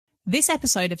This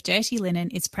episode of Dirty Linen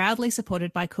is proudly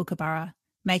supported by Kookaburra,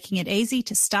 making it easy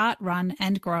to start, run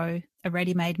and grow a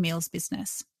ready-made meals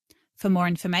business. For more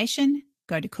information,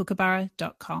 go to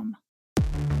kookaburra.com.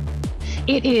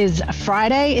 It is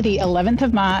Friday, the 11th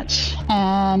of March,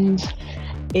 and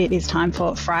it is time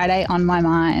for Friday on My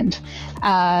Mind.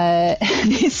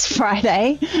 This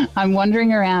Friday, I'm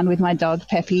wandering around with my dog,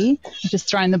 Peppy. I've just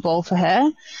thrown the ball for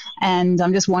her, and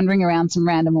I'm just wandering around some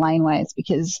random laneways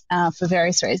because for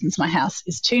various reasons, my house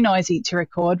is too noisy to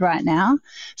record right now.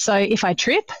 So if I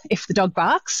trip, if the dog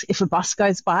barks, if a bus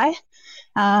goes by,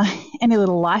 any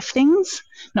little life things.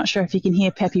 Not sure if you can hear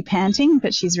Peppy panting,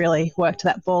 but she's really worked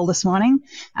that ball this morning.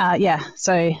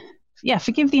 So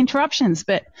forgive the interruptions,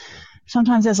 but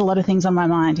sometimes there's a lot of things on my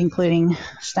mind, including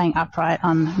staying upright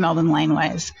on Melbourne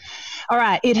laneways. All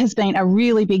right, it has been a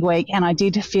really big week, and I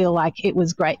did feel like it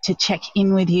was great to check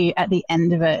in with you at the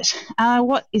end of it.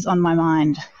 What is on my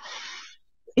mind?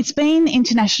 It's been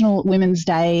International Women's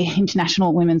Day,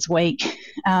 International Women's Week.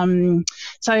 I've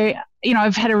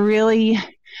had a really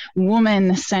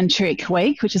woman-centric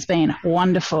week, which has been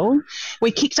wonderful.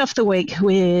 We kicked off the week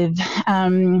with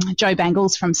Jo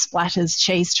Bangles from Splatter's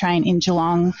Cheese Train in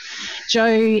Geelong.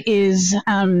 Jo's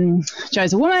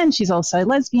a woman. She's also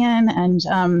lesbian, and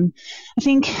I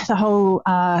think the whole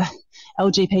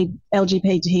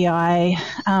LGBTI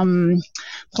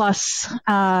plus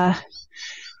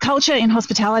culture in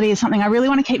hospitality is something I really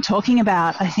want to keep talking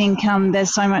about. I think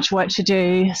there's so much work to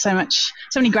do, so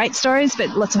many great stories,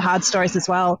 but lots of hard stories as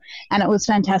well. And it was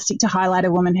fantastic to highlight a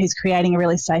woman who's creating a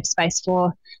really safe space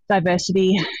for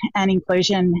diversity and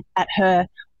inclusion at her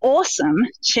awesome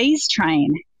cheese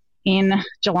train in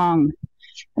Geelong.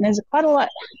 And there's quite a lot.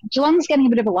 Geelong's getting a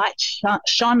bit of a light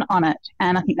shone on it,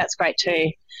 and I think that's great too.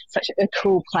 Such a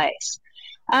cool place.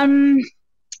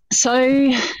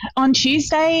 So on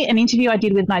Tuesday, an interview I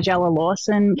did with Nigella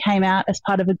Lawson came out as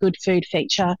part of a Good Food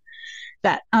feature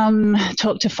that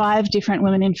talked to 5 different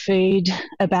women in food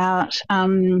about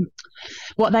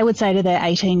what they would say to their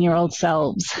 18-year-old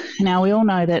selves. Now, we all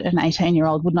know that an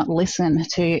 18-year-old would not listen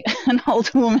to an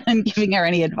older woman giving her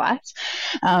any advice,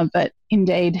 but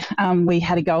indeed we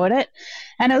had a go at it.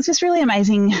 And it was just really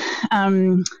amazing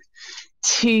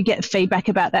to get feedback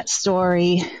about that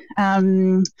story.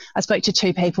 I spoke to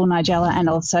 2 people, Nigella and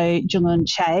also Jungun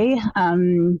Che,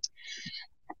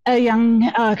 a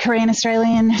young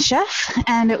Korean-Australian chef,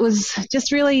 and it was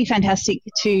just really fantastic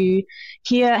to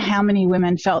hear how many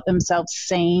women felt themselves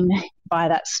seen by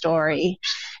that story.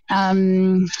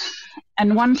 And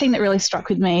one thing that really stayed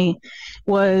with me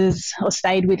was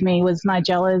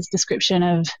Nigella's description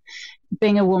of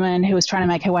being a woman who was trying to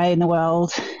make her way in the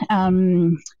world,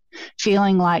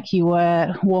 feeling like you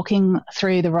were walking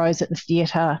through the rows at the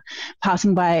theatre,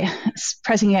 passing by,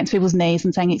 pressing against people's knees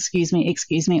and saying, excuse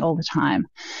me, all the time.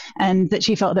 And that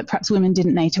she felt that perhaps women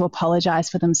didn't need to apologise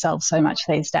for themselves so much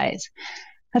these days.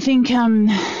 I think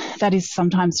that is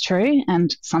sometimes true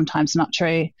and sometimes not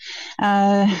true.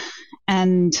 I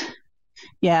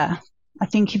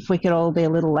think if we could all be a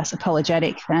little less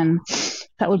apologetic, then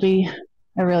that would be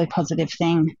a really positive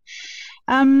thing.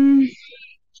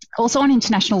 Also on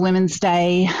International Women's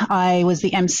Day, I was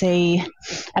the MC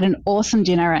at an awesome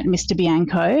dinner at Mr.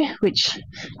 Bianco, which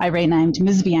I renamed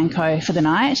Ms. Bianco for the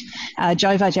night.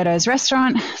 Joe Vargetto's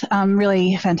restaurant,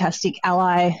 really fantastic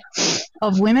ally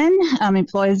of women,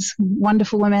 employs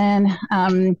wonderful women,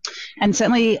 and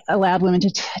certainly allowed women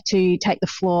to take the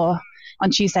floor. On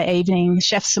Tuesday evening,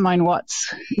 Chef Simone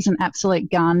Watts is an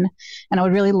absolute gun, and I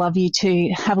would really love you to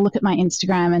have a look at my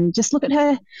Instagram and just look at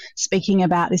her speaking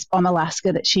about this bomb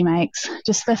Alaska that she makes.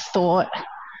 Just the thought,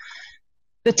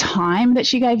 the time that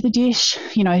she gave the dish,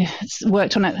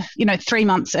 worked on it, 3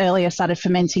 months earlier, started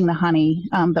fermenting the honey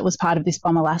that was part of this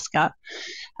bomb Alaska.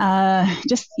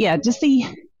 Just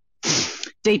the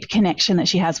deep connection that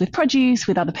she has with produce,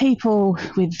 with other people,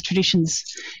 with traditions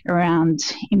around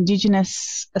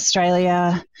Indigenous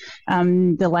Australia,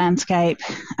 the landscape.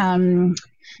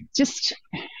 Just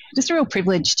a real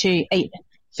privilege to eat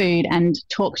food and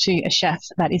talk to a chef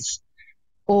that is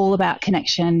all about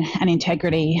connection and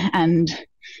integrity. And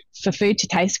for food to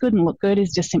taste good and look good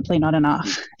is just simply not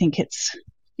enough. I think it's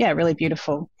really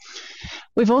beautiful.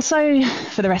 We've also,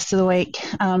 for the rest of the week,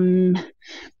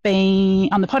 been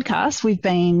on the podcast, we've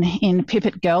been in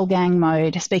Pipit Girl Gang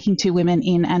mode, speaking to women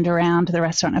in and around the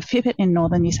restaurant of Pipit in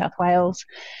northern New South Wales.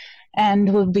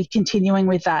 And we'll be continuing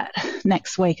with that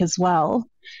next week as well.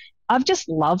 I've just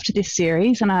loved this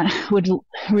series, and I would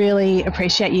really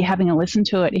appreciate you having a listen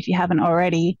to it if you haven't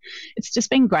already. It's just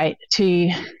been great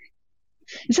to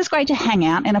hang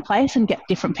out in a place and get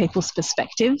different people's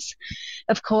perspectives.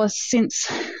 Of course, since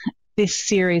this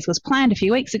series was planned a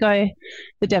few weeks ago.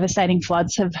 The devastating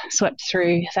floods have swept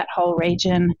through that whole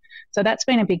region. So that's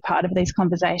been a big part of these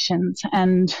conversations.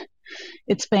 And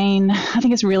I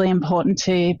think it's really important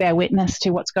to bear witness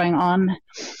to what's going on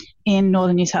in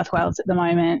northern New South Wales at the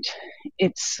moment.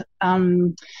 It's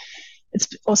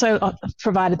also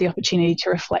provided the opportunity to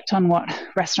reflect on what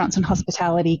restaurants and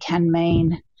hospitality can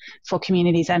mean for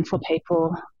communities and for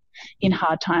people in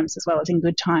hard times as well as in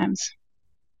good times.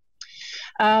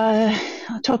 I'm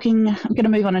going to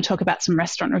move on and talk about some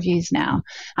restaurant reviews now.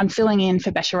 I'm filling in for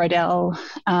Besha Rodell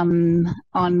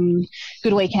on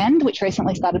Good Weekend, which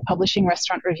recently started publishing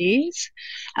restaurant reviews.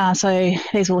 So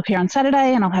these will appear on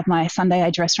Saturday, and I'll have my Sunday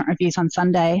Age restaurant reviews on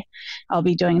Sunday. I'll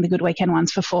be doing the Good Weekend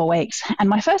ones for 4 weeks. And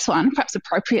my first one, perhaps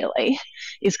appropriately,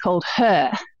 is called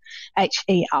Her.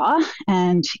 Her,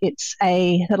 and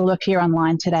that'll appear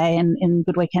online today and in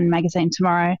Good Weekend magazine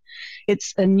tomorrow.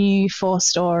 It's a new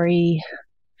 4-story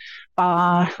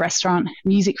bar, restaurant,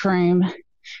 music room,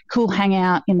 cool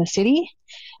hangout in the city,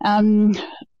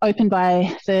 opened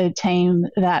by the team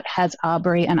that has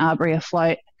Arbory and Arbory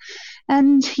Afloat.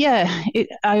 And yeah,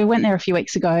 I went there a few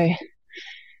weeks ago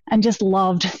and just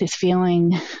loved this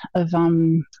feeling of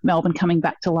Melbourne coming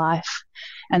back to life.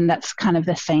 And that's kind of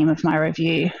the theme of my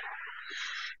review.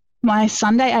 My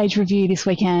Sunday Age review this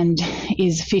weekend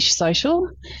is Fish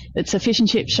Social. It's a fish and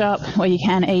chip shop where you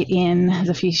can eat in. There's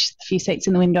a few seats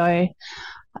in the window.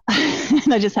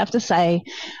 And I just have to say,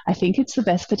 I think it's the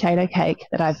best potato cake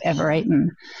that I've ever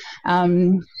eaten.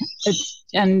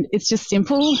 It's just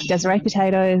simple. Desiree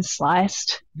potatoes,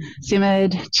 sliced,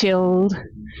 simmered, chilled,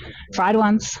 fried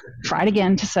once, fried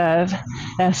again to serve.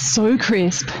 They're so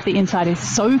crisp. The inside is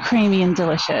so creamy and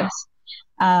delicious.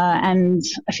 And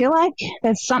I feel like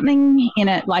there's something in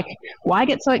it, like why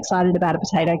get so excited about a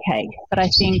potato cake? But I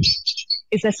think,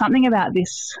 is there something about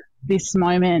this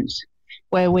moment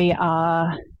where we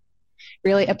are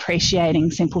really appreciating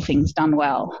simple things done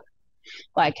well,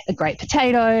 like a great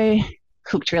potato,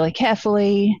 cooked really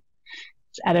carefully,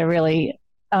 it's at a really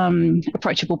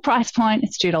approachable price point,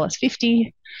 it's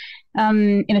 $2.50,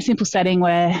 in a simple setting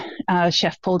where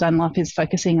Chef Paul Dunlop is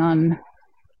focusing on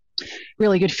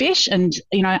really good fish and,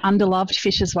 underloved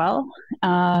fish as well.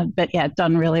 But yeah,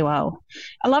 done really well.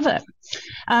 I love it.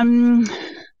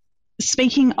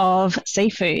 Speaking of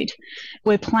seafood,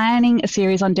 we're planning a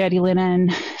series on Dirty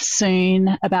Linen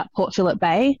soon about Port Phillip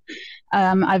Bay.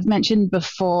 I've mentioned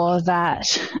before that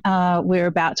we're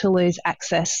about to lose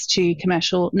access to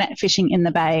commercial net fishing in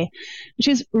the bay, which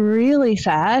is really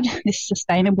sad. This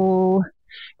sustainable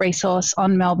resource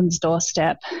on Melbourne's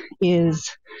doorstep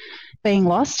is being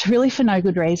lost, really for no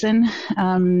good reason.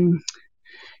 No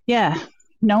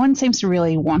one seems to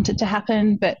really want it to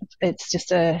happen, but it's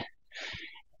just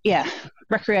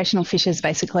recreational fishers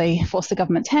basically forced the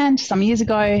government's hand some years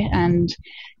ago, and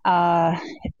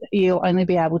you'll only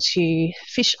be able to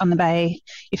fish on the bay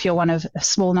if you're one of a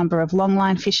small number of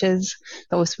longline fishers.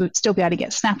 They'll still be able to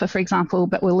get snapper, for example,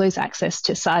 but we'll lose access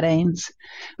to sardines,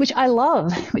 which I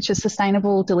love, which is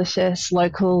sustainable, delicious,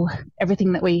 local,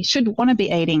 everything that we should want to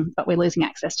be eating, but we're losing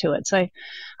access to it. So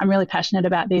I'm really passionate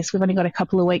about this. We've only got a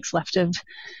couple of weeks left of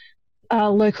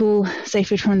local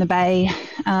seafood from the bay,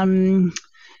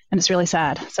 and it's really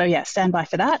sad. So yeah, stand by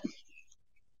for that.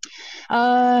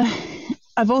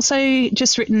 I've also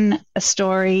just written a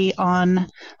story on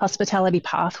hospitality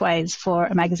pathways for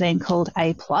a magazine called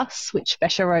A+, which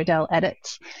Besha Rodell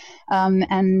edits.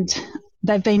 And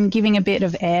they've been giving a bit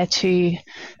of air to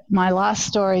my last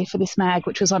story for this mag,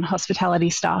 which was on hospitality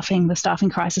staffing, the staffing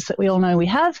crisis that we all know we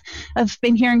have. I've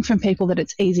been hearing from people that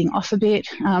it's easing off a bit.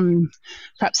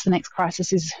 Perhaps the next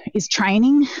crisis is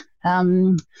training.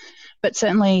 But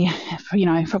certainly,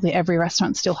 probably every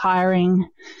restaurant's still hiring.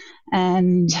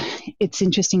 And it's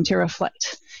interesting to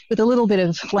reflect with a little bit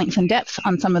of length and depth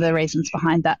on some of the reasons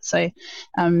behind that. So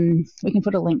we can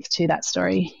put a link to that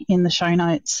story in the show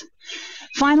notes.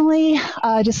 Finally,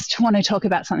 I just want to talk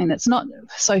about something that's not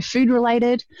so food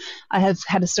related. I have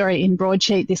had a story in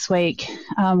Broadsheet this week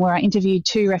where I interviewed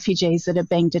 2 refugees that are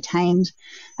being detained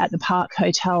at the Park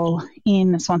Hotel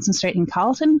in Swanston Street in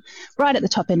Carlton, right at the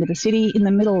top end of the city, in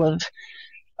the middle of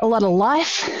a lot of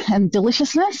life and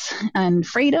deliciousness and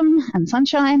freedom and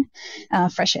sunshine,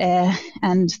 fresh air.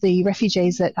 And the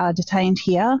refugees that are detained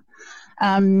here,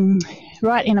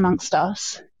 right in amongst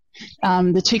us,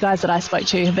 the 2 guys that I spoke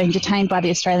to have been detained by the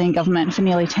Australian government for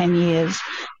nearly 10 years.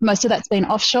 Most of that's been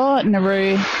offshore,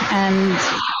 Nauru and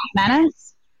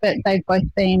Manus, but they've both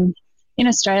been in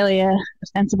Australia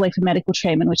ostensibly for medical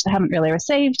treatment, which they haven't really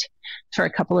received for a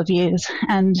couple of years.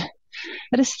 And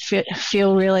I just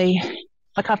feel really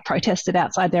like I've protested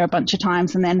outside there a bunch of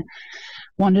times, and then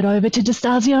wandered over to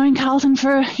D'Estasio in Carlton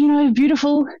for,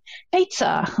 beautiful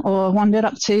pizza, or wandered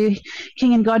up to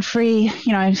King and Godfrey,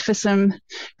 for some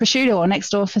prosciutto, or next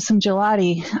door for some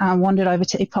gelati, wandered over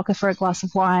to Epoca for a glass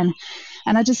of wine.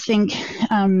 And I just think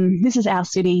this is our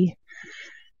city.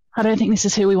 I don't think this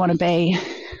is who we want to be.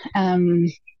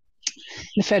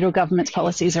 The federal government's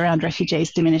policies around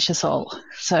refugees diminish us all.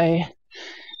 So,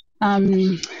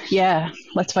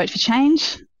 let's vote for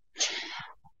change.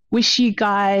 Wish you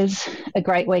guys a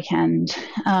great weekend.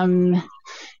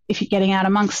 If you're getting out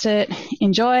amongst it,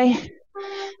 enjoy.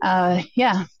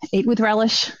 Eat with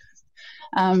relish.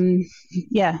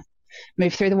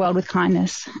 Move through the world with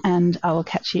kindness, and I will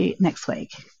catch you next week.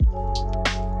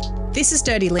 This is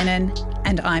Dirty Linen,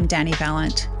 and I'm Danny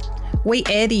Vallant. We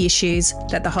air the issues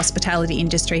that the hospitality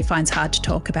industry finds hard to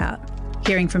talk about,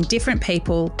 hearing from different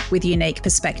people with unique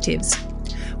perspectives.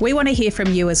 We want to hear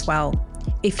from you as well.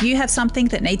 If you have something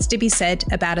that needs to be said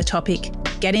about a topic,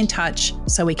 get in touch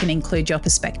so we can include your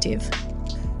perspective.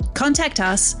 Contact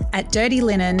us at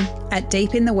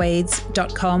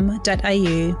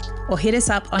dirtylinen@deepintheweeds.com.au or hit us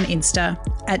up on Insta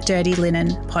at Dirty Linen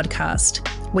Podcast.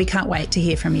 We can't wait to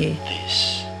hear from you.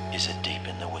 This is a Deep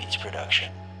in the Weeds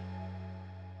production.